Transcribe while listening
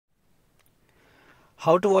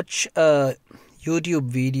How to watch a YouTube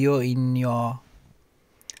video in your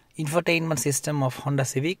infotainment system of Honda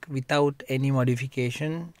Civic without any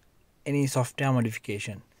modification, any software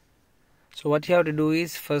modification. So what you have to do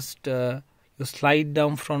is first you slide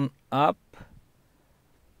down from up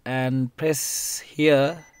and press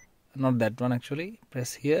here, not that one actually,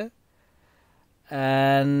 press here,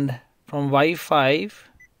 and from Wi-Fi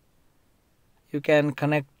you can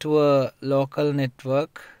connect to a local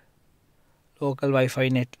Wi-Fi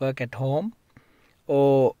network at home,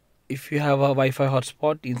 or if you have a Wi-Fi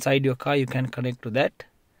hotspot inside your car, you can connect to that.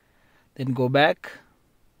 Then go back.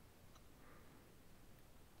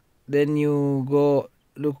 Then you go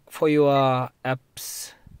look for your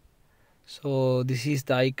apps. So this is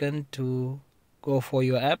the icon to go for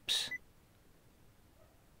your apps.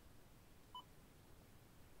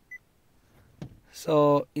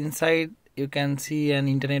 So inside you can see an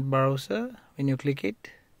internet browser. When you click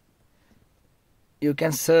it, you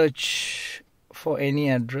can search for any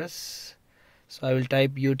address. So I will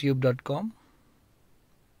type youtube.com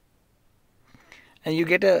and you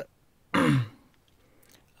get a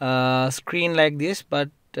screen like this, but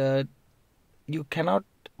you cannot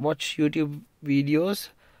watch YouTube videos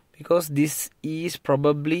because this is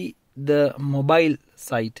probably the mobile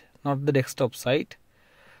site, not the desktop site.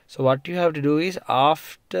 So what you have to do is,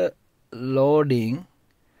 after loading,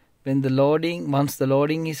 once the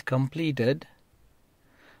loading is completed,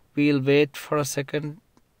 we'll wait for a second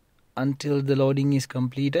until the loading is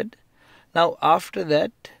completed. Now after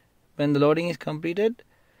that, when the loading is completed,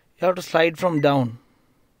 you have to slide from down.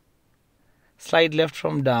 Slide left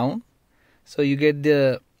from down. So you get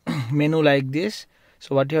the menu like this.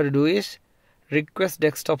 So what you have to do is request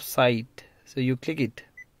desktop site. So you click it.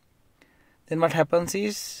 Then what happens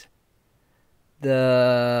is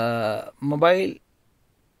the mobile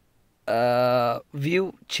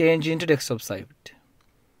view change into desktop site.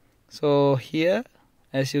 So here,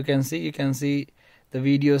 as you can see the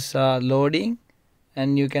videos are loading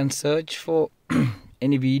and you can search for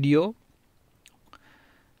any video.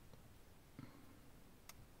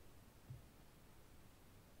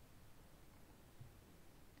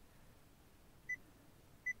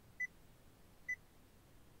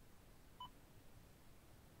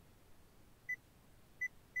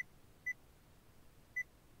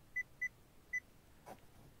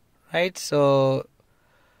 Right, so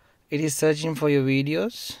it is searching for your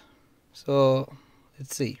videos. So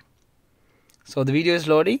let's see. So the video is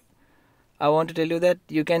loading. I want to tell you that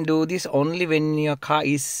you can do this only when your car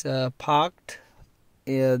is parked,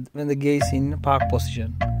 when the gear is in park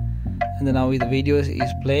position. And then now the video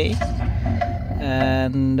is playing,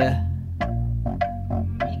 and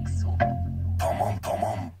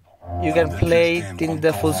you can play it in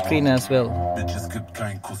the full screen as well.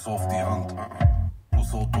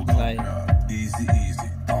 Like